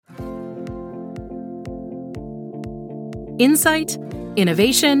Insight,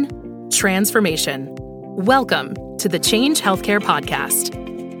 innovation, transformation. Welcome to the Change Healthcare Podcast.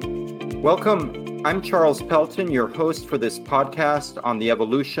 Welcome. I'm Charles Pelton, your host for this podcast on the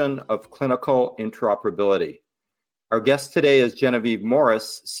evolution of clinical interoperability. Our guest today is Genevieve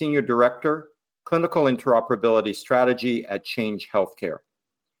Morris, Senior Director, Clinical Interoperability Strategy at Change Healthcare.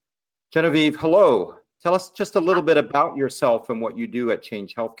 Genevieve, hello. Tell us just a little bit about yourself and what you do at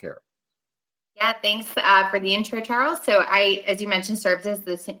Change Healthcare. Yeah, thanks for the intro, Charles. So I, as you mentioned, serve as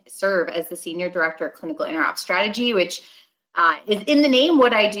the Senior Director of Clinical Interop Strategy, which is in the name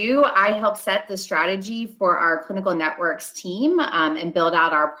what I do. I help set the strategy for our clinical networks team and build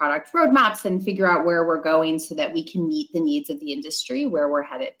out our product roadmaps and figure out where we're going so that we can meet the needs of the industry, where we're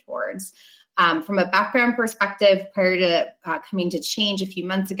headed towards. From a background perspective, prior to coming to Change a few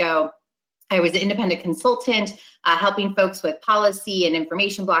months ago, I was an independent consultant, helping folks with policy and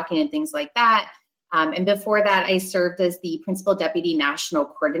information blocking and things like that. And before that, I served as the Principal Deputy National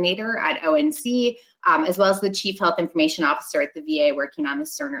Coordinator at ONC, as well as the Chief Health Information Officer at the VA working on the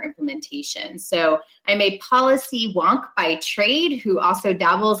Cerner implementation. So I'm a policy wonk by trade who also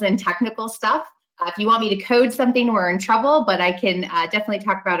dabbles in technical stuff. If you want me to code something, we're in trouble, but I can definitely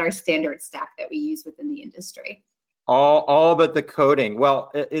talk about our standard stack that we use within the industry. All but the coding. Well,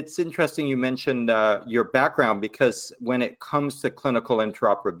 it's interesting you mentioned your background, because when it comes to clinical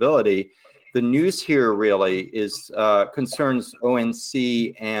interoperability, the news here really is concerns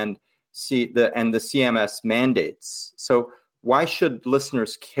ONC and the CMS mandates. So why should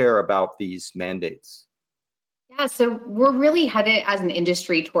listeners care about these mandates? Yeah, so we're really headed as an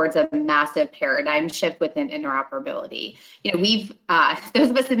industry towards a massive paradigm shift within interoperability. You know, we've those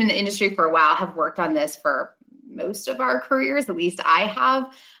of us in the industry for a while have worked on this for most of our careers, at least I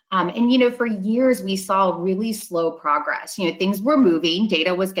have. And, you know, for years, we saw really slow progress. You know, things were moving,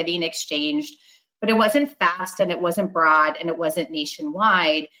 data was getting exchanged, but it wasn't fast and it wasn't broad and it wasn't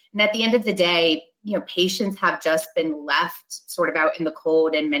nationwide. And at the end of the day, you know, patients have just been left sort of out in the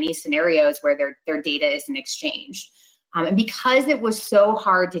cold in many scenarios where their data isn't exchanged. And because it was so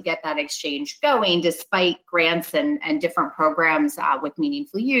hard to get that exchange going, despite grants and different programs with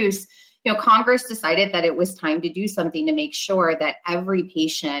meaningful use, you know, Congress decided that it was time to do something to make sure that every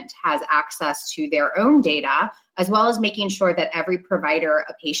patient has access to their own data, as well as making sure that every provider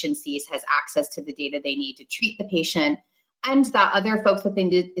a patient sees has access to the data they need to treat the patient, and that other folks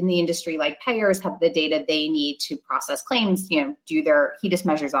within in the industry, like payers, have the data they need to process claims, you know, do their HEDIS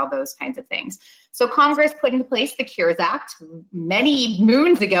measures, all those kinds of things. So Congress put into place the Cures Act many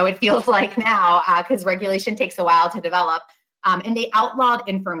moons ago, it feels like now, because regulation takes a while to develop. And they outlawed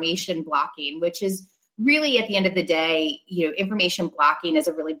information blocking, which is really, at the end of the day, you know, information blocking is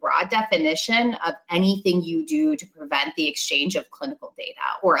a really broad definition of anything you do to prevent the exchange of clinical data,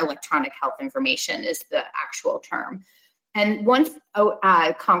 or electronic health information is the actual term. And once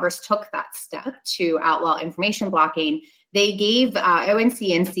Congress took that step to outlaw information blocking, they gave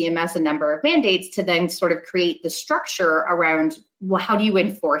ONC and CMS a number of mandates to then sort of create the structure around, well, how do you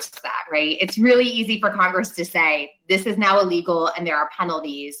enforce that, right? It's really easy for Congress to say, this is now illegal and there are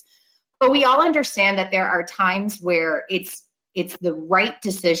penalties. But we all understand that there are times where it's the right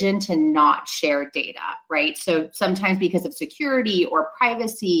decision to not share data, right? So sometimes because of security or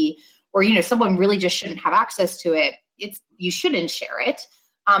privacy, or, you know, someone really just shouldn't have access to it, you shouldn't share it.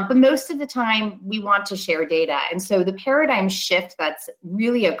 But most of the time, we want to share data. And so the paradigm shift that's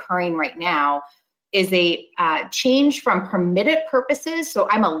really occurring right now is a change from permitted purposes. So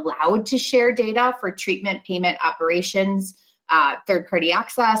I'm allowed to share data for treatment, payment, operations, third-party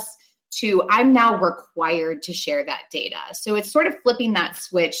access, to I'm now required to share that data. So it's sort of flipping that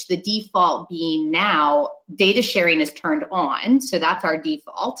switch, the default being now data sharing is turned on. So that's our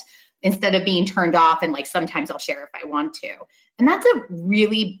default, instead of being turned off and like sometimes I'll share if I want to. And that's a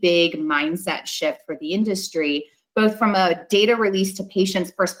really big mindset shift for the industry, both from a data release to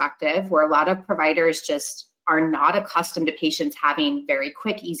patients perspective, where a lot of providers just are not accustomed to patients having very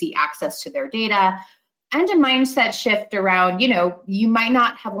quick, easy access to their data, and a mindset shift around, you know, you might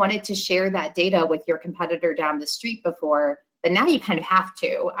not have wanted to share that data with your competitor down the street before, but now you kind of have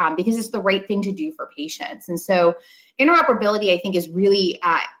to because it's the right thing to do for patients. And so interoperability, I think, is really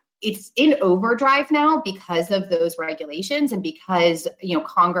it's in overdrive now because of those regulations, and because, you know,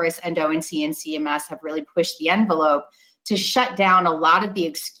 Congress and ONC and CMS have really pushed the envelope to shut down a lot of the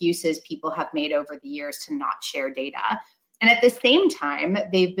excuses people have made over the years to not share data. And at the same time,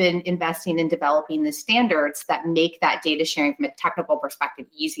 they've been investing in developing the standards that make that data sharing from a technical perspective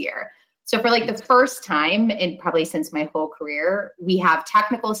easier. So for like the first time in probably since my whole career, we have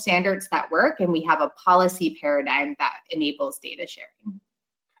technical standards that work, and we have a policy paradigm that enables data sharing.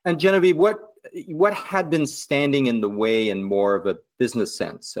 And Genevieve, what what had been standing in the way in more of a business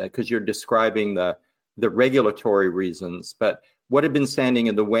sense? Because you're describing the regulatory reasons, but what had been standing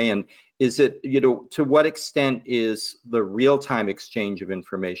in the way, and is it, to what extent is the real-time exchange of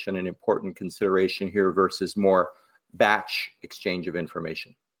information an important consideration here versus more batch exchange of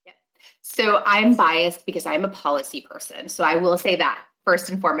information? Yeah. So I'm biased because I'm a policy person. So I will say that first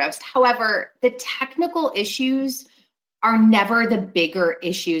and foremost. However, the technical issues are never the bigger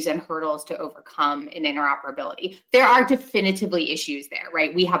issues and hurdles to overcome in interoperability. There are definitively issues there,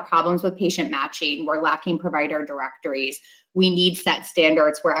 right? We have problems with patient matching. We're lacking provider directories. We need set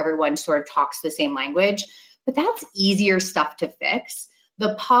standards where everyone sort of talks the same language, but that's easier stuff to fix.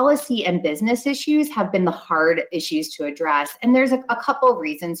 The policy and business issues have been the hard issues to address. And there's a couple of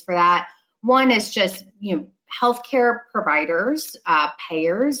reasons for that. One is just, healthcare providers,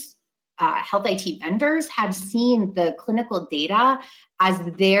 payers, health IT vendors have seen the clinical data as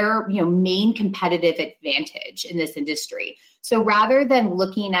their main competitive advantage in this industry. So rather than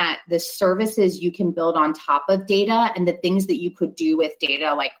looking at the services you can build on top of data and the things that you could do with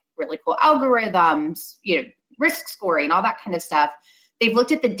data, like really cool algorithms, risk scoring, all that kind of stuff, they've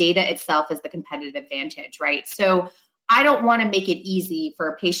looked at the data itself as the competitive advantage, right? So I don't want to make it easy for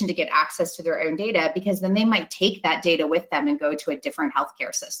a patient to get access to their own data, because then they might take that data with them and go to a different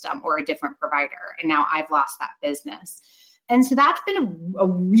healthcare system or a different provider. And now I've lost that business. And so that's been a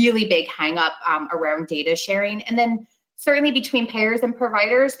really big hang up around data sharing. And then certainly between payers and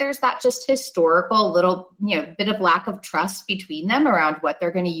providers, there's that just historical little, bit of lack of trust between them around what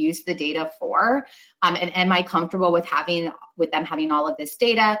they're going to use the data for. And am I comfortable with them having all of this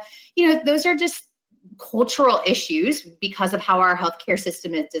data? Those are just cultural issues because of how our healthcare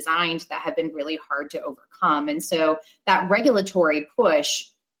system is designed that have been really hard to overcome. And so that regulatory push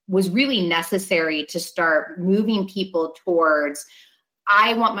was really necessary to start moving people towards,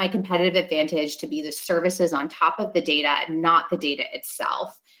 I want my competitive advantage to be the services on top of the data and not the data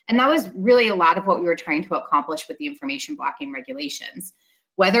itself. And that was really a lot of what we were trying to accomplish with the information blocking regulations.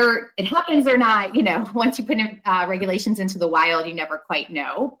 Whether it happens or not, once you put regulations into the wild, you never quite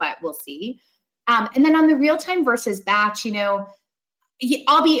know, but we'll see. And then on the real-time versus batch,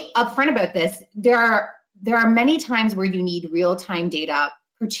 I'll be upfront about this. There are many times where you need real-time data,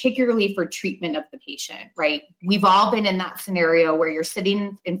 particularly for treatment of the patient, right? We've all been in that scenario where you're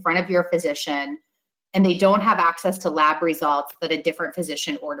sitting in front of your physician and they don't have access to lab results that a different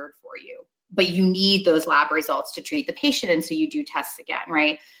physician ordered for you, but you need those lab results to treat the patient. And so you do tests again,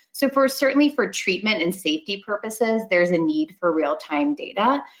 right? So certainly for treatment and safety purposes, there's a need for real-time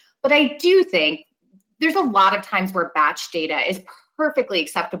data. But I do think there's a lot of times where batch data is perfectly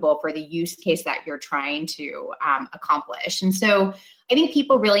acceptable for the use case that you're trying to accomplish. And so I think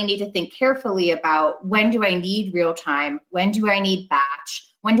people really need to think carefully about, when do I need real time? When do I need batch?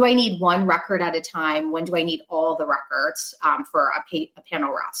 When do I need one record at a time? When do I need all the records for a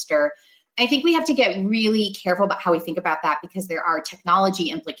panel roster? I think we have to get really careful about how we think about that, because there are technology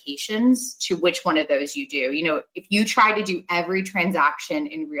implications to which one of those you do. If you try to do every transaction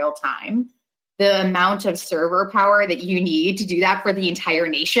in real time, the amount of server power that you need to do that for the entire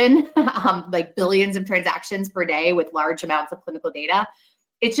nation, like billions of transactions per day with large amounts of clinical data,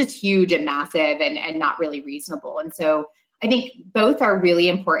 it's just huge and massive and not really reasonable. And so I think both are really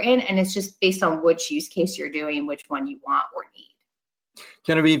important, and it's just based on which use case you're doing, which one you want or need.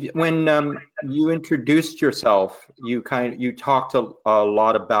 Genevieve, when you introduced yourself, you talked a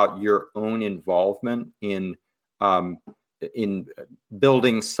lot about your own involvement in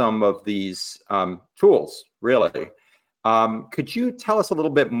building some of these tools, really. Could you tell us a little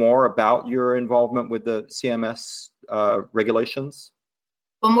bit more about your involvement with the CMS regulations?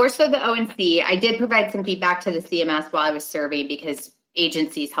 Well, more so the O&C. I did provide some feedback to the CMS while I was serving, because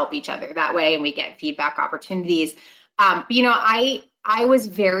agencies help each other that way and we get feedback opportunities. I was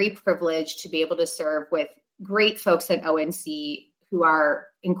very privileged to be able to serve with great folks at O&C who are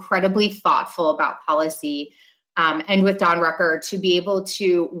incredibly thoughtful about policy, and with Don Rucker to be able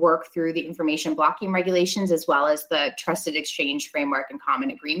to work through the information blocking regulations, as well as the Trusted Exchange Framework and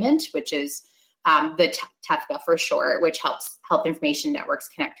Common Agreement, which is the TEFCA for short, which helps health information networks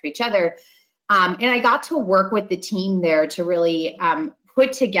connect to each other. And I got to work with the team there to really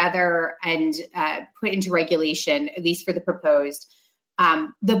put together and put into regulation, at least for the proposed,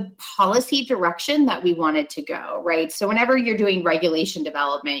 the policy direction that we wanted to go, right? So whenever you're doing regulation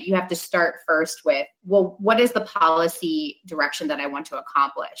development, you have to start first with, well, what is the policy direction that I want to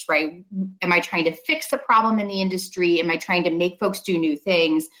accomplish, right? Am I trying to fix a problem in the industry? Am I trying to make folks do new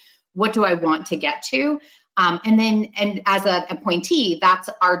things? What do I want to get to? And as an appointee, that's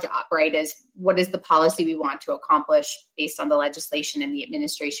our job, right? Is what is the policy we want to accomplish based on the legislation and the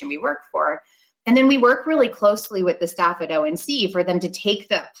administration we work for? And then we work really closely with the staff at ONC for them to take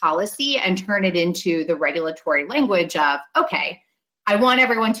the policy and turn it into the regulatory language of, okay, I want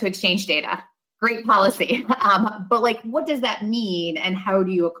everyone to exchange data. Great policy. But like, what does that mean and how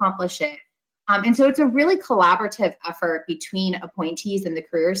do you accomplish it? And so it's a really collaborative effort between appointees and the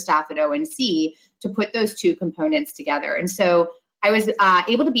career staff at ONC to put those two components together. And so I was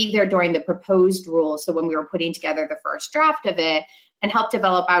able to be there during the proposed rule. So when we were putting together the first draft of it, and help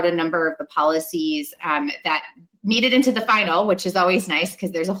develop out a number of the policies that made it into the final, which is always nice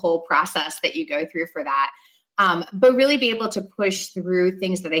because there's a whole process that you go through for that. But really be able to push through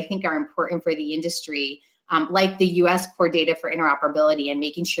things that I think are important for the industry, like the US core data for interoperability and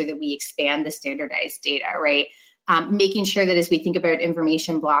making sure that we expand the standardized data, right? Making sure that as we think about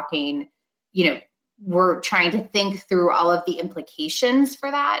information blocking, we're trying to think through all of the implications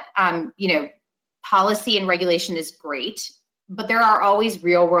for that. Policy and regulation is great, but there are always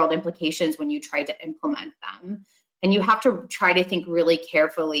real world implications when you try to implement them. And you have to try to think really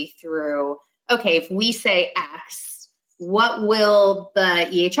carefully through, okay, if we say X, what will the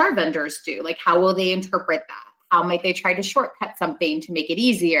EHR vendors do? Like, how will they interpret that? How might they try to shortcut something to make it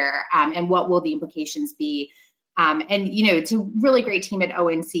easier? And what will the implications be? It's a really great team at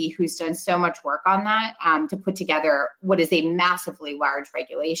ONC who's done so much work on that to put together what is a massively large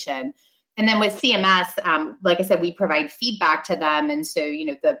regulation. And then with CMS, like I said, we provide feedback to them. And so,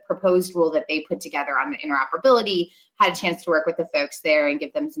 the proposed rule that they put together on the interoperability, had a chance to work with the folks there and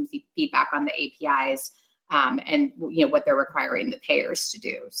give them some feedback on the APIs and what they're requiring the payers to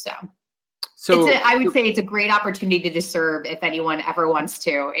do. So I would say it's a great opportunity to serve if anyone ever wants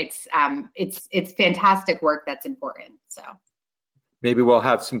to. It's fantastic work that's important. So maybe we'll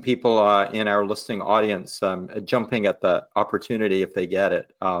have some people in our listening audience jumping at the opportunity if they get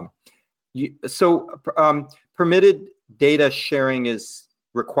it. Permitted data sharing is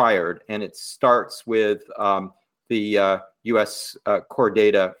required, and it starts with the U.S. core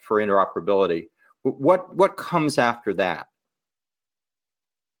data for interoperability. What comes after that?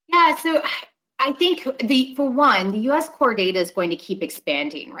 Yeah, so I think the U.S. core data is going to keep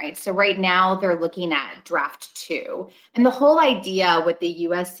expanding, right? So right now they're looking at draft 2. And the whole idea with the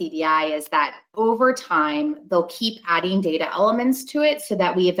U.S. CDI is that over time, they'll keep adding data elements to it so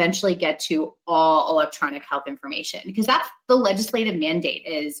that we eventually get to all electronic health information, because that's the legislative mandate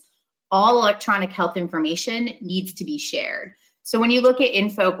is all electronic health information needs to be shared. So when you look at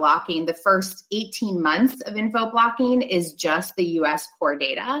info blocking, the first 18 months of info blocking is just the U.S. core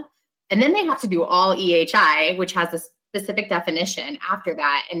data. And then they have to do all EHI, which has a specific definition after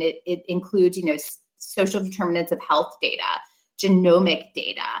that. And it includes, social determinants of health data, genomic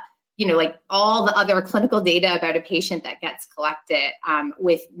data, like all the other clinical data about a patient that gets collected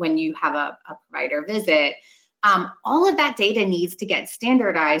when you have a provider visit. All of that data needs to get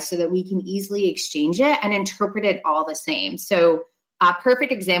standardized so that we can easily exchange it and interpret it all the same. So a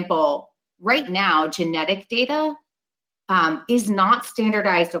perfect example, right now, genetic data is not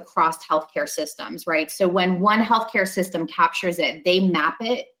standardized across healthcare systems, right? So when one healthcare system captures it, they map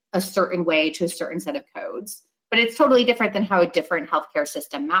it a certain way to a certain set of codes, but it's totally different than how a different healthcare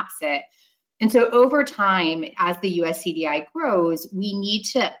system maps it. And so over time, as the US CDI grows, we need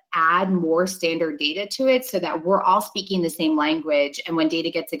to add more standard data to it so that we're all speaking the same language. And when data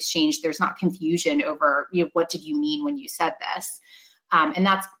gets exchanged, there's not confusion over, what did you mean when you said this? And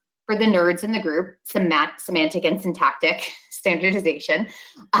that's for the nerds in the group, semantic and syntactic standardization.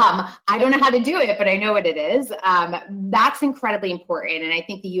 I don't know how to do it, but I know what it is. That's incredibly important. And I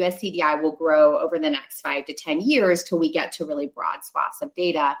think the US CDI will grow over the next 5 to 10 years till we get to really broad swaths of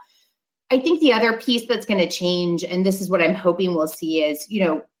data. I think the other piece that's going to change, and this is what I'm hoping we'll see is,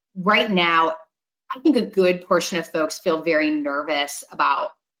 right now, I think a good portion of folks feel very nervous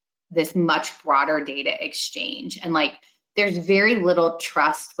about this much broader data exchange. And there's very little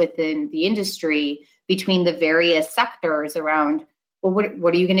trust within the industry between the various sectors around, well,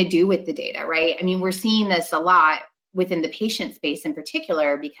 what are you going to do with the data, right? I mean, we're seeing this a lot within the patient space in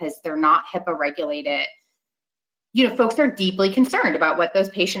particular because they're not HIPAA regulated. Folks are deeply concerned about what those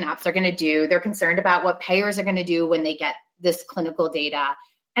patient apps are going to do. They're concerned about what payers are going to do when they get this clinical data.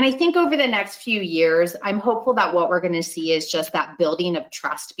 And I think over the next few years, I'm hopeful that what we're going to see is just that building of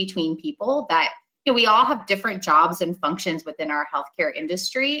trust between people that we all have different jobs and functions within our healthcare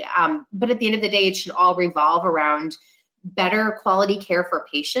industry. But at the end of the day, it should all revolve around better quality care for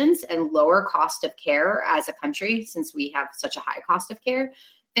patients and lower cost of care as a country, since we have such a high cost of care.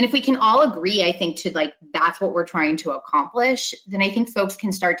 And if we can all agree, I think that's what we're trying to accomplish, then I think folks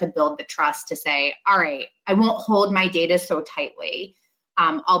can start to build the trust to say, all right, I won't hold my data so tightly.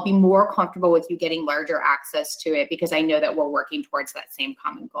 I'll be more comfortable with you getting larger access to it because I know that we're working towards that same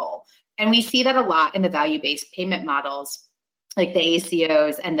common goal. And we see that a lot in the value-based payment models, like the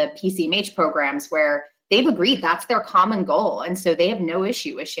ACOs and the PCMH programs, where they've agreed that's their common goal. And so they have no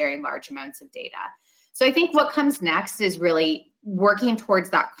issue with sharing large amounts of data. So I think what comes next is really working towards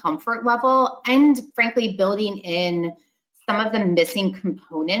that comfort level and frankly, building in some of the missing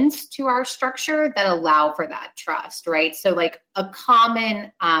components to our structure that allow for that trust, right? So like a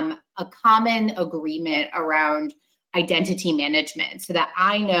common agreement around identity management so that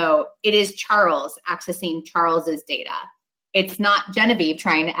I know it is Charles accessing Charles's data. It's not Genevieve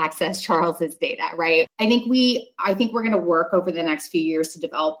trying to access Charles's data, right? I think we're going to work over the next few years to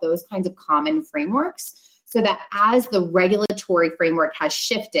develop those kinds of common frameworks so that as the regulatory framework has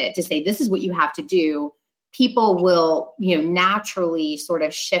shifted to say, this is what you have to do, people will, naturally sort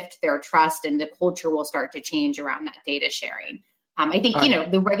of shift their trust and the culture will start to change around that data sharing. I think,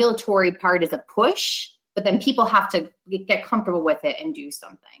 the regulatory part is a push, but then people have to get comfortable with it and do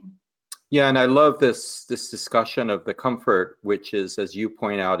something. Yeah, and I love this discussion of the comfort, which is, as you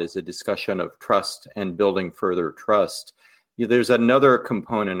point out, is a discussion of trust and building further trust. There's another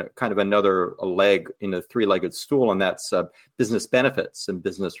component, kind of another leg in a three-legged stool, and that's business benefits and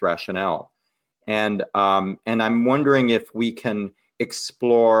business rationale. And I'm wondering if we can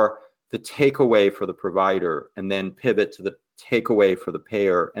explore the takeaway for the provider and then pivot to the takeaway for the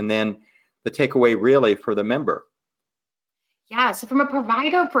payer and then the takeaway really for the member. Yeah, so from a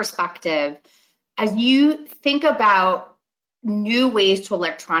provider perspective, as you think about new ways to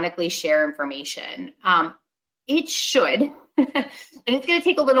electronically share information, it should, and it's going to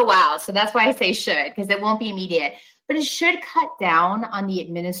take a little while, so that's why I say should, because it won't be immediate, but it should cut down on the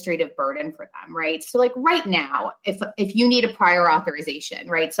administrative burden for them, right? So like right now, if you need a prior authorization,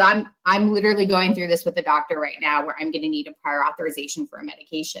 right? So I'm literally going through this with the doctor right now where I'm going to need a prior authorization for a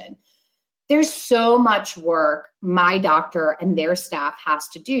medication. There's so much work my doctor and their staff has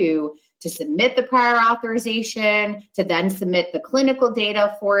to do to submit the prior authorization, to then submit the clinical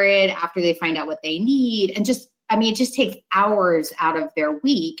data for it after they find out what they need. And it just takes hours out of their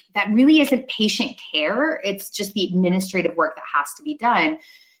week. That really isn't patient care. It's just the administrative work that has to be done.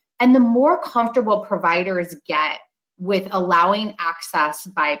 And the more comfortable providers get with allowing access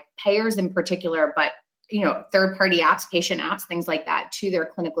by payers in particular, but third-party apps, patient apps, things like that, to their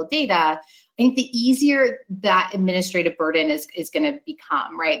clinical data, I think the easier that administrative burden is going to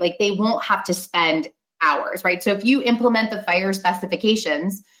become, right? Like they won't have to spend hours, right? So if you implement the FHIR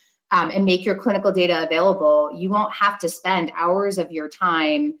specifications and make your clinical data available, you won't have to spend hours of your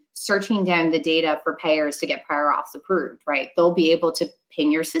time searching down the data for payers to get prior auths approved, right? They'll be able to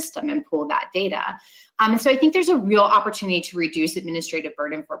ping your system and pull that data. So I think there's a real opportunity to reduce administrative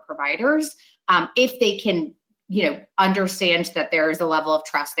burden for providers if they can, understand that there is a level of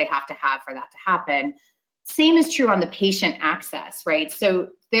trust they have to have for that to happen. Same is true on the patient access, right? So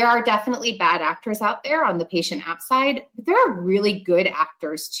there are definitely bad actors out there on the patient app side, but there are really good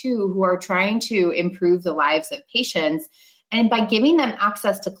actors too who are trying to improve the lives of patients. And by giving them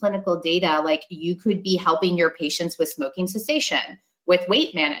access to clinical data, like you could be helping your patients with smoking cessation, with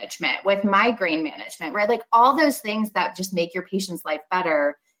weight management, with migraine management, right? Like all those things that just make your patient's life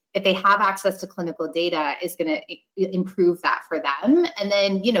better. If they have access to clinical data, is going to improve that for them. And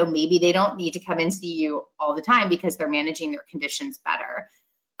then, maybe they don't need to come and see you all the time because they're managing their conditions better.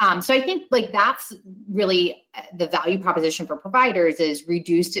 So I think like that's really the value proposition for providers is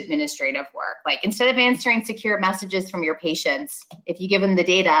reduced administrative work. Like instead of answering secure messages from your patients, if you give them the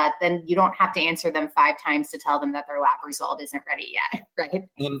data, then you don't have to answer them 5 times to tell them that their lab result isn't ready yet, right?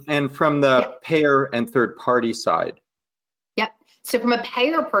 And from the payer and third party side. Yep. So from a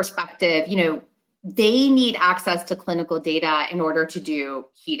payer perspective, they need access to clinical data in order to do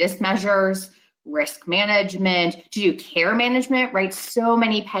HEDIS measures, risk management, to do care management, right? So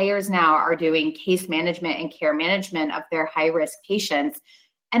many payers now are doing case management and care management of their high-risk patients.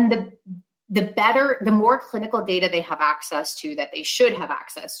 And the more clinical data they have access to that they should have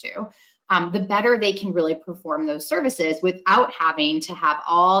access to, the better they can really perform those services without having to have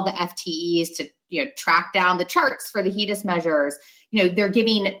all the FTEs to track down the charts for the HEDIS measures. They're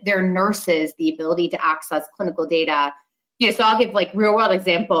giving their nurses the ability to access clinical data. So I'll give like real world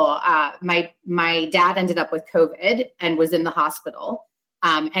example. My dad ended up with COVID and was in the hospital.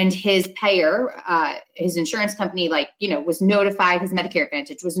 And his payer, his insurance company, was notified, his Medicare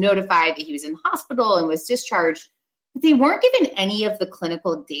Advantage was notified that he was in the hospital and was discharged. But they weren't given any of the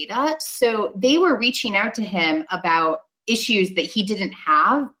clinical data. So they were reaching out to him about issues that he didn't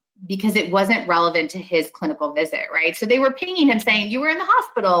have because it wasn't relevant to his clinical visit, right? So they were pinging him saying, you were in the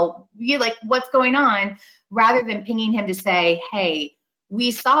hospital, what's going on? Rather than pinging him to say, hey, we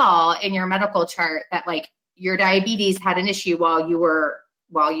saw in your medical chart that like your diabetes had an issue while you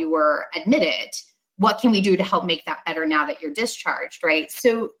were admitted. What can we do to help make that better now that you're discharged, right?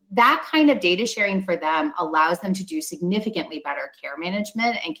 So that kind of data sharing for them allows them to do significantly better care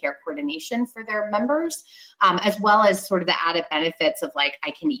management and care coordination for their members, as well as sort of the added benefits of like,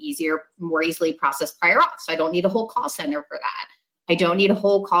 I can more easily process prior auths. So I don't need a whole call center for that. I don't need a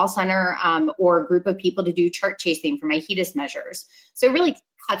whole call center or a group of people to do chart chasing for my HEDIS measures. So it really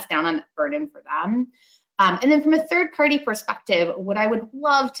cuts down on the burden for them. And then from a third-party perspective, what I would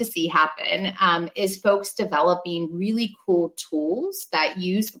love to see happen is folks developing really cool tools that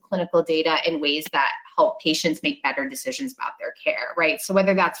use the clinical data in ways that help patients make better decisions about their care, right? So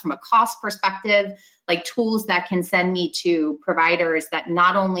whether that's from a cost perspective, like tools that can send me to providers that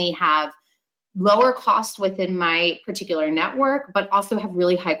not only have lower cost within my particular network, but also have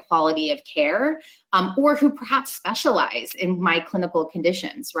really high quality of care, or who perhaps specialize in my clinical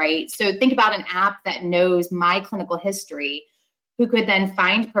conditions, right? So think about an app that knows my clinical history, who could then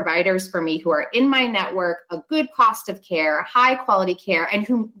find providers for me who are in my network, a good cost of care, high quality care, and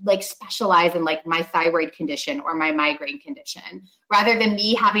who like specialize in like my thyroid condition or my migraine condition, rather than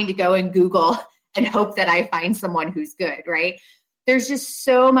me having to go and Google and hope that I find someone who's good, right? There's just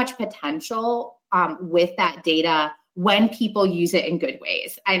so much potential with that data when people use it in good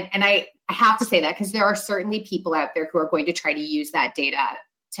ways. And I have to say that because there are certainly people out there who are going to try to use that data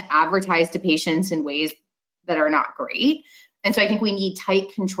to advertise to patients in ways that are not great. And so I think we need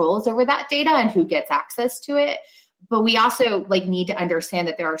tight controls over that data and who gets access to it. But we also like need to understand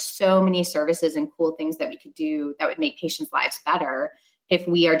that there are so many services and cool things that we could do that would make patients' lives better if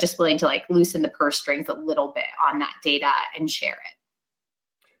we are just willing to like loosen the purse strings a little bit on that data and share it.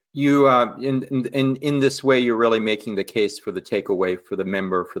 You in this way, you're really making the case for the takeaway for the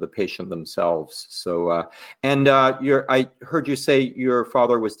member, for the patient themselves. So, I heard you say your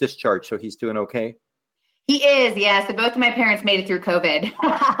father was discharged, so he's doing okay? He is, yeah. So both of my parents made it through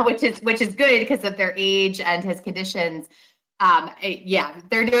COVID, which is good because of their age and his conditions. Yeah,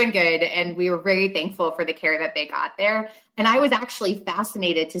 they're doing good. And we were very thankful for the care that they got there. And I was actually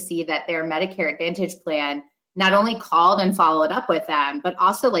fascinated to see that their Medicare Advantage plan not only called and followed up with them, but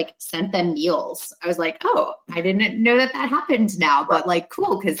also like sent them meals. I was like, oh, I didn't know that happened now, but like,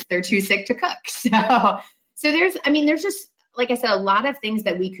 cool, because they're too sick to cook. So there's just, like I said, a lot of things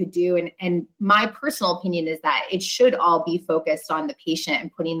that we could do. And my personal opinion is that it should all be focused on the patient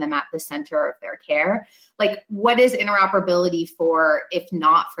and putting them at the center of their care. Like, what is interoperability for, if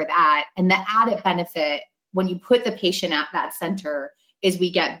not for that? And the added benefit when you put the patient at that center is we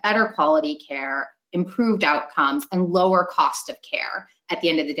get better quality care, improved outcomes, and lower cost of care at the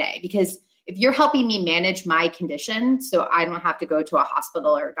end of the day. Because if you're helping me manage my condition so I don't have to go to a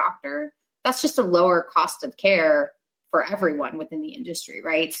hospital or a doctor, that's just a lower cost of care for everyone within the industry,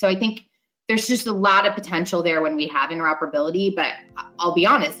 right? So I think there's just a lot of potential there when we have interoperability, but I'll be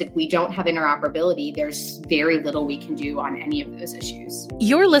honest, if we don't have interoperability, there's very little we can do on any of those issues.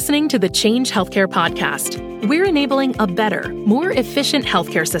 You're listening to the Change Healthcare podcast. We're enabling a better, more efficient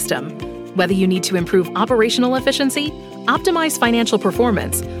healthcare system. Whether you need to improve operational efficiency, optimize financial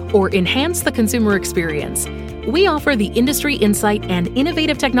performance, or enhance the consumer experience, we offer the industry insight and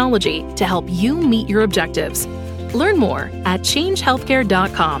innovative technology to help you meet your objectives. Learn more at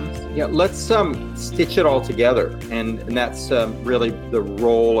changehealthcare.com. Yeah, let's stitch it all together. And that's really the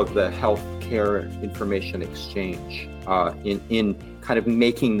role of the healthcare information exchange in kind of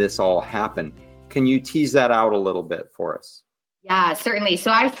making this all happen. Can you tease that out a little bit for us? Yeah, certainly. So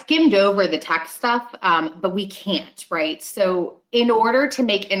I skimmed over the tech stuff, but we can't, right? So in order to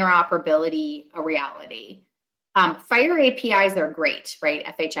make interoperability a reality, FHIR APIs are great, right?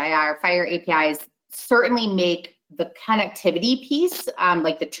 FHIR, FHIR APIs certainly make the connectivity piece,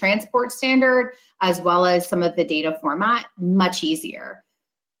 like the transport standard, as well as some of the data format, much easier.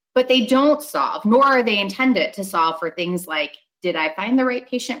 But they don't solve, nor are they intended to solve for things like, did I find the right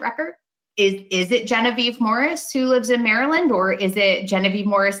patient record? Is it Genevieve Morris who lives in Maryland, or is it Genevieve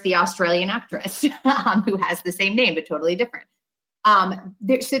Morris, the Australian actress who has the same name but totally different?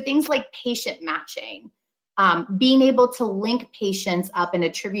 So things like patient matching, being able to link patients up and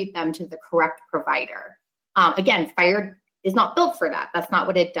attribute them to the correct provider. Again, FHIR is not built for that. That's not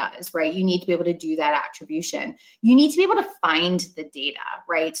what it does, right? You need to be able to do that attribution. You need to be able to find the data,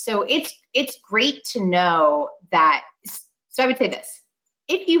 right? So it's great to know that. So I would say this.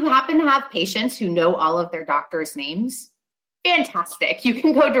 If you happen to have patients who know all of their doctors' names, fantastic. You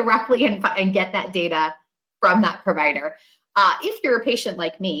can go directly and get that data from that provider. If you're a patient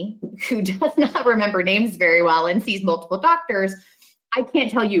like me who does not remember names very well and sees multiple doctors, I can't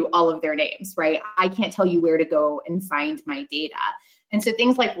tell you all of their names, right? I can't tell you where to go and find my data. And so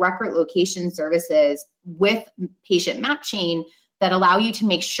things like record location services with patient matching that allow you to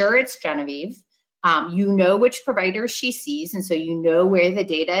make sure it's Genevieve. You know which provider she sees, and so you know where the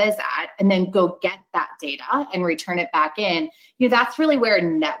data is at, and then go get that data and return it back in. That's really where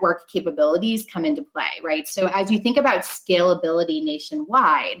network capabilities come into play, right? So as you think about scalability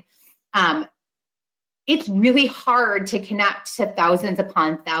nationwide, it's really hard to connect to thousands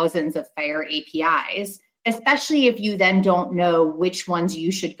upon thousands of FHIR APIs, especially if you then don't know which ones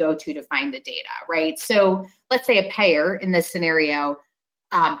you should go to find the data, right? So let's say a payer in this scenario,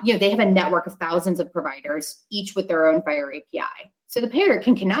 they have a network of thousands of providers, each with their own FHIR API. So the payer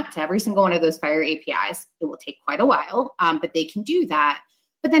can connect to every single one of those FHIR APIs. It will take quite a while, but they can do that.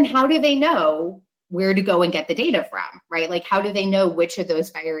 But then how do they know where to go and get the data from, right? Like, how do they know which of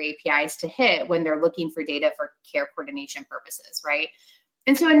those FHIR APIs to hit when they're looking for data for care coordination purposes, right?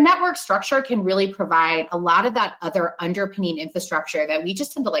 And so a network structure can really provide a lot of that other underpinning infrastructure that we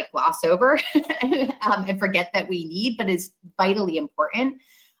just tend to gloss over and forget that we need, but is vitally important.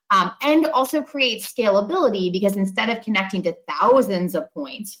 And also create scalability, because instead of connecting to thousands of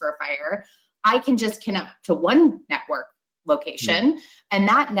points for FHIR, I can just connect to one network location, and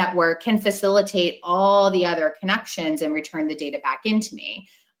that network can facilitate all the other connections and return the data back into me.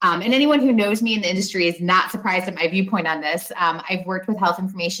 And anyone who knows me in the industry is not surprised at my viewpoint on this. I've worked with health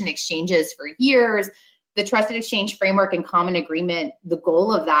information exchanges for years. The Trusted Exchange Framework and Common Agreement, the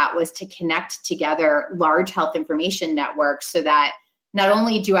goal of that was to connect together large health information networks so that not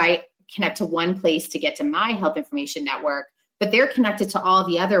only do I connect to one place to get to my health information network, but they're connected to all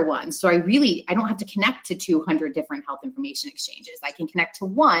the other ones. So I don't have to connect to 200 different health information exchanges. I can connect to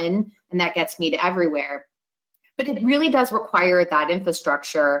one, and that gets me to everywhere. But it really does require that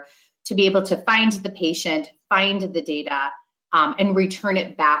infrastructure to be able to find the patient, find the data, and return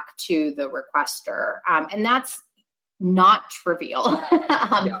it back to the requester. And that's not trivial.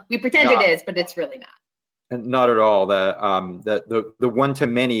 We pretend it is, but it's really not. And not at all. The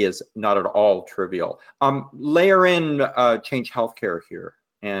one-to-many is not at all trivial. Layer in Change Healthcare here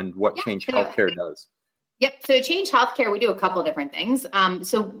and what Change Healthcare does. Yep. So Change Healthcare, we do a couple different things.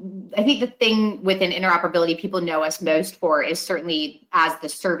 So I think the thing within interoperability people know us most for is certainly as the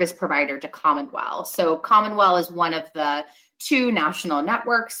service provider to Commonwealth. So Commonwealth is one of the two national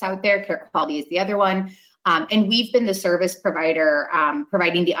networks out there. Care Quality is the other one. And we've been the service provider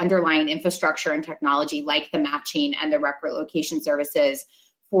providing the underlying infrastructure and technology like the matching and the record location services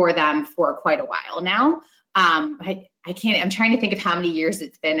for them for quite a while now. I'm trying to think of how many years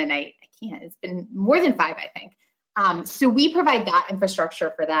it's been, and I can't. It's been more than 5, I think. So we provide that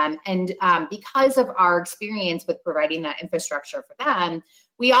infrastructure for them. And because of our experience with providing that infrastructure for them,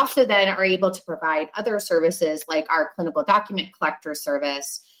 we also then are able to provide other services like our clinical document collector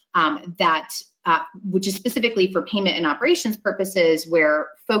service which is specifically for payment and operations purposes, where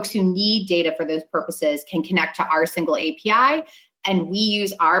folks who need data for those purposes can connect to our single API. And we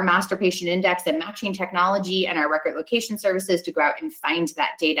use our master patient index and matching technology and our record location services to go out and find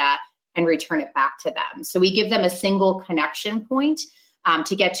that data and return it back to them. So we give them a single connection point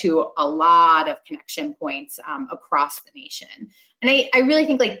to get to a lot of connection points across the nation. And I really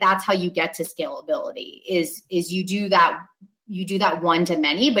think that's how you get to scalability is you do that one to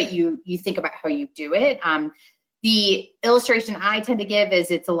many, but you think about how you do it. The illustration I tend to give is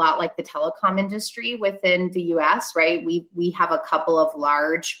it's a lot like the telecom industry within the US, right? We have a couple of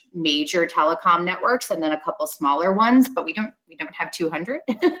large major telecom networks and then a couple smaller ones, but we don't have 200.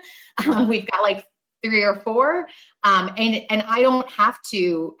 We've got 3 or 4. And I don't have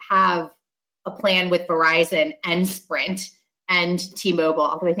to have a plan with Verizon and Sprint and T-Mobile,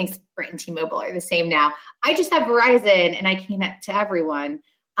 although I think Sprint and T-Mobile are the same now. I just have Verizon and I connect to everyone.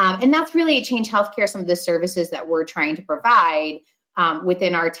 And that's really a Change Healthcare, some of the services that we're trying to provide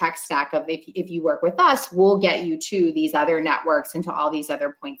within our tech stack of if you work with us, we'll get you to these other networks and to all these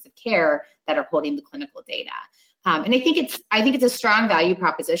other points of care that are holding the clinical data. And I think it's a strong value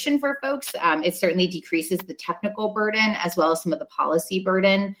proposition for folks. It certainly decreases the technical burden as well as some of the policy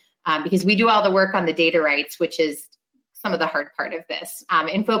burden because we do all the work on the data rights, which is some of the hard part of this.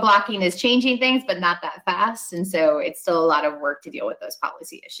 Info blocking is changing things, but not that fast. And so it's still a lot of work to deal with those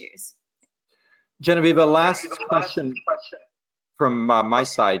policy issues. Genevieve, last question from my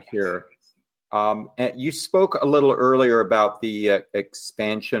side here. You spoke a little earlier about the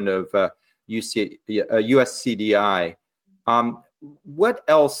expansion of USCDI. What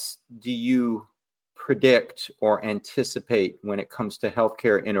else do you predict or anticipate when it comes to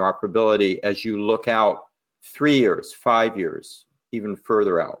healthcare interoperability as you look out 3 years, 5 years, even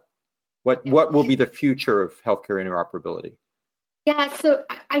further out? What will be the future of healthcare interoperability? Yeah, so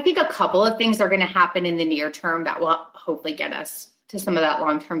I think a couple of things are going to happen in the near term that will hopefully get us some of that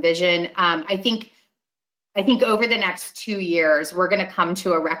long-term vision. I think over the next 2 years, we're going to come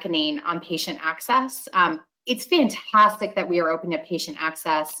to a reckoning on patient access. It's fantastic that we are open to patient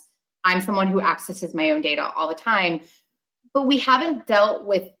access. I'm someone who accesses my own data all the time, but we haven't dealt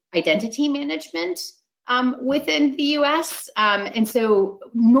with identity management within the US. And so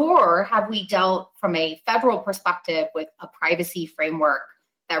nor have we dealt from a federal perspective with a privacy framework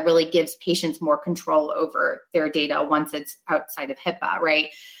that really gives patients more control over their data once it's outside of HIPAA, right?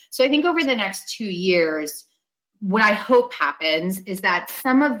 So I think over the next 2 years, what I hope happens is that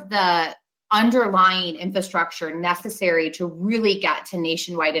some of the underlying infrastructure necessary to really get to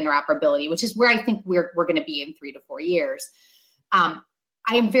nationwide interoperability, which is where I think we're going to be in 3 to 4 years.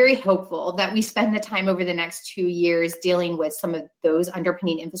 I am very hopeful that we spend the time over the next 2 years dealing with some of those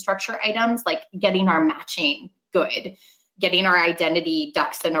underpinning infrastructure items, like getting our matching good, getting our identity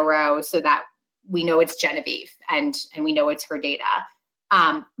ducks in a row so that we know it's Genevieve and we know it's her data.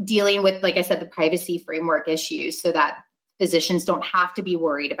 Dealing with, like I said, the privacy framework issues so that physicians don't have to be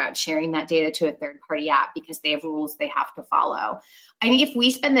worried about sharing that data to a third-party app because they have rules they have to follow. I think if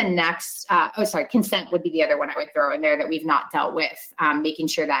we spend the next, consent would be the other one I would throw in there that we've not dealt with, making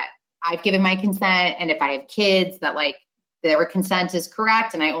sure that I've given my consent, and if I have kids, that like their consent is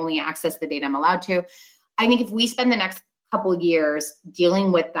correct and I only access the data I'm allowed to. I think if we spend the next couple of years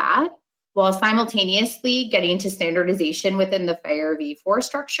dealing with that, while simultaneously getting to standardization within the FAIR V4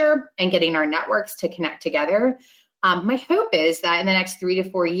 structure and getting our networks to connect together, my hope is that in the next 3 to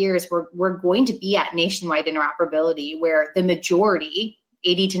 4 years, we're going to be at nationwide interoperability where the majority,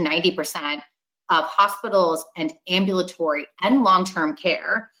 80 to 90% of hospitals and ambulatory and long-term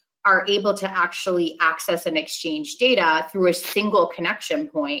care are able to actually access and exchange data through a single connection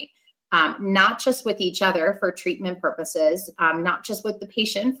point, not just with each other for treatment purposes, not just with the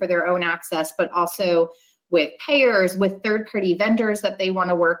patient for their own access, but also with payers, with third-party vendors that they want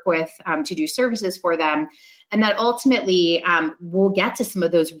to work with to do services for them. And that ultimately we'll get to some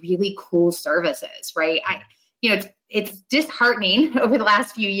of those really cool services, right? It's disheartening over the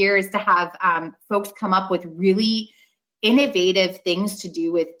last few years to have folks come up with really innovative things to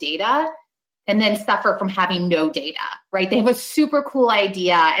do with data and then suffer from having no data, right? They have a super cool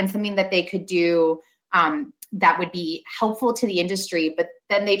idea and something that they could do that would be helpful to the industry, but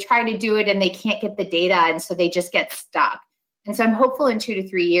then they try to do it and they can't get the data, and so they just get stuck. And so I'm hopeful in 2 to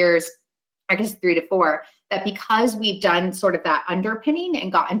 3 years, I guess 3 to 4, that because we've done sort of that underpinning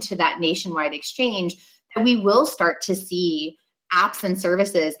and gotten to that nationwide exchange, that we will start to see apps and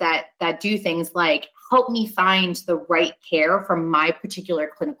services that do things like help me find the right care for my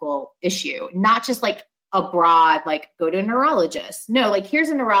particular clinical issue, not just like a broad, like go to a neurologist. No, like here's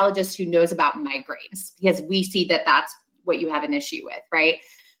a neurologist who knows about migraines because we see that that's what you have an issue with, right?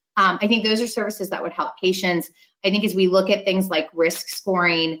 I think those are services that would help patients. I think as we look at things like risk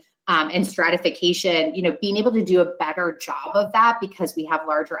scoring, and stratification, being able to do a better job of that because we have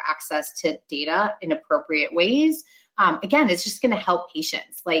larger access to data in appropriate ways. Again, it's just going to help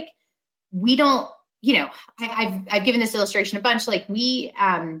patients. Like we don't, I've given this illustration a bunch. Like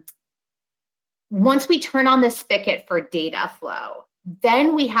once we turn on the spigot for data flow,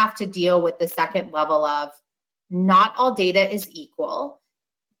 then we have to deal with the second level of not all data is equal.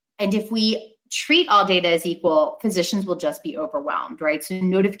 And if we treat all data as equal, physicians will just be overwhelmed, right? So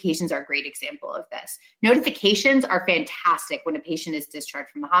notifications are a great example of this. Notifications are fantastic when a patient is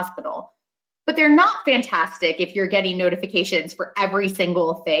discharged from the hospital, but they're not fantastic if you're getting notifications for every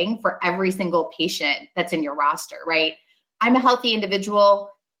single thing, for every single patient that's in your roster, right? I'm a healthy individual.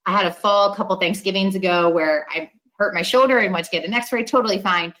 I had a fall a couple Thanksgivings ago where I hurt my shoulder and went to get an x-ray, totally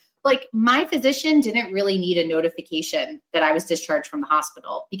fine. Like my physician didn't really need a notification that I was discharged from the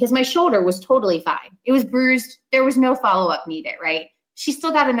hospital because my shoulder was totally fine. It was bruised. There was no follow-up needed, right? She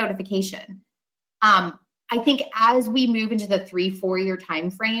still got a notification. I think as we move into the 3-4 year time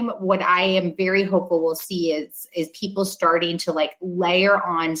frame, what I am very hopeful we'll see is people starting to like layer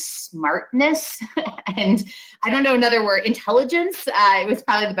on smartness and I don't know another word, intelligence. It was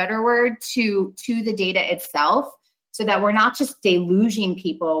probably the better word to the data itself. So that we're not just deluging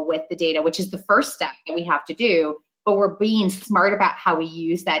people with the data, which is the first step that we have to do, but we're being smart about how we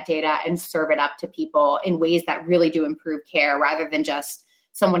use that data and serve it up to people in ways that really do improve care rather than just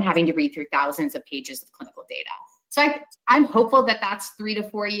someone having to read through thousands of pages of clinical data. So I'm hopeful that that's 3 to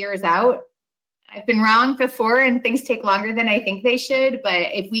 4 years out. I've been wrong before and things take longer than I think they should, but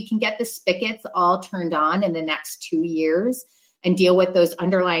if we can get the spigots all turned on in the next 2 years and deal with those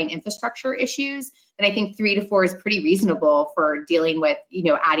underlying infrastructure issues, and I think 3 to 4 is pretty reasonable for dealing with,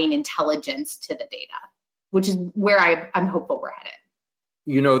 adding intelligence to the data, which is where I'm hopeful we're headed.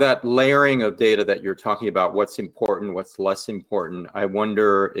 That layering of data that you're talking about, what's important, what's less important, I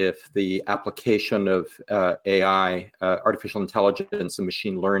wonder if the application of AI, artificial intelligence and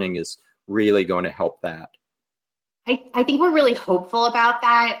machine learning is really going to help that. I think we're really hopeful about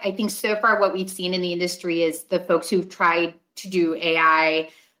that. I think so far what we've seen in the industry is the folks who've tried to do AI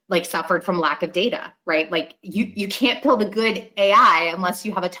suffered from lack of data, right? You can't build a good AI unless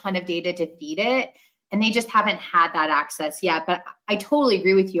you have a ton of data to feed it. And they just haven't had that access yet. But I totally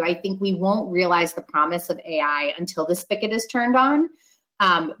agree with you. I think we won't realize the promise of AI until the spigot is turned on.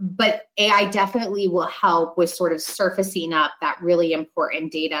 But AI definitely will help with sort of surfacing up that really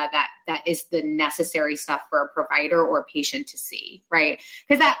important data that is the necessary stuff for a provider or a patient to see, right?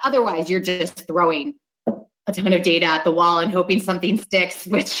 Because otherwise you're just throwing a ton of data at the wall and hoping something sticks,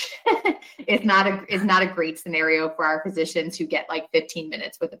 which is not a great scenario for our physicians who get 15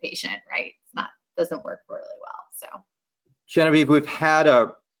 minutes with a patient, right? Doesn't work really well. So, Genevieve, we've had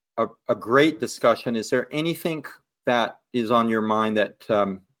a great discussion. Is there anything that is on your mind that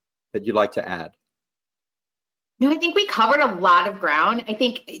you'd like to add? No, I think we covered a lot of ground. I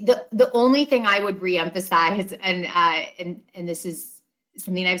think the only thing I would reemphasize, and this is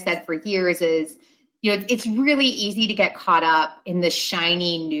something I've said for years, is it's really easy to get caught up in the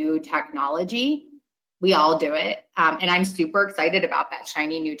shiny new technology. We all do it, and I'm super excited about that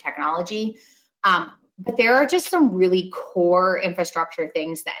shiny new technology. But there are just some really core infrastructure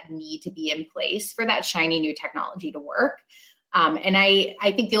things that need to be in place for that shiny new technology to work. And I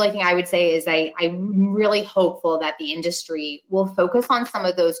think the only thing I would say is I'm really hopeful that the industry will focus on some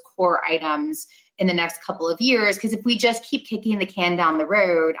of those core items in the next couple of years, because if we just keep kicking the can down the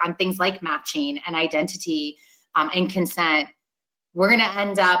road on things like matching and identity and consent, we're going to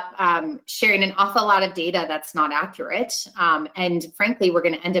end up sharing an awful lot of data that's not accurate. And frankly, we're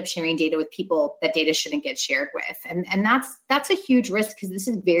going to end up sharing data with people that data shouldn't get shared with. And that's a huge risk, because this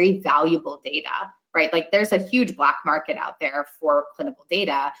is very valuable data, right? There's a huge black market out there for clinical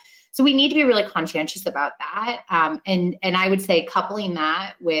data. So we need to be really conscientious about that. And I would say coupling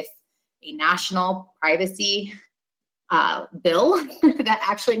that with a national privacy bill that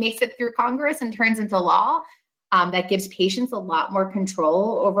actually makes it through Congress and turns into law, that gives patients a lot more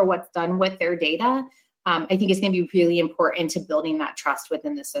control over what's done with their data. I think it's going to be really important to building that trust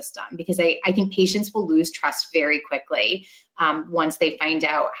within the system, because I think patients will lose trust very quickly once they find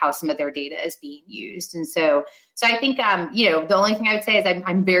out how some of their data is being used. And so I think, the only thing I would say is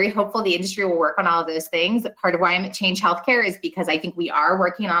I'm very hopeful the industry will work on all of those things. Part of why I'm at Change Healthcare is because I think we are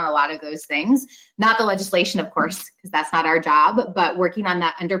working on a lot of those things, not the legislation, of course, because that's not our job, but working on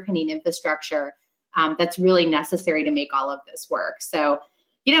that underpinning infrastructure that's really necessary to make all of this work. So,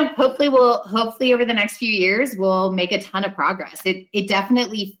 hopefully over the next few years, we'll make a ton of progress. It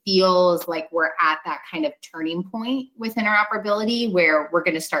definitely feels like we're at that kind of turning point with interoperability where we're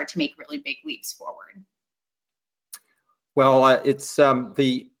going to start to make really big leaps forward. Well, it's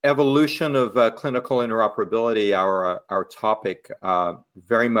the evolution of clinical interoperability, our topic,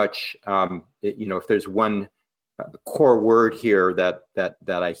 very much, if there's one core word here that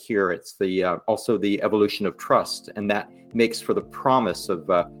I hear, it's also the evolution of trust, and that makes for the promise of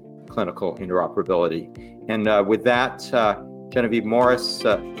clinical interoperability. And with that, Genevieve Morris,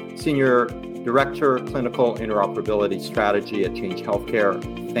 Senior Director, Clinical Interoperability Strategy at Change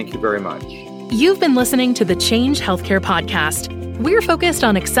Healthcare, thank you very much. You've been listening to the Change Healthcare podcast. We're focused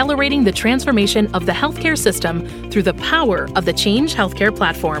on accelerating the transformation of the healthcare system through the power of the Change Healthcare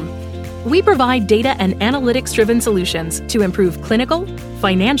platform. We provide data and analytics-driven solutions to improve clinical,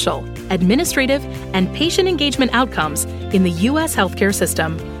 financial, administrative, and patient engagement outcomes in the U.S. healthcare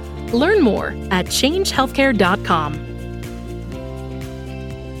system. Learn more at changehealthcare.com.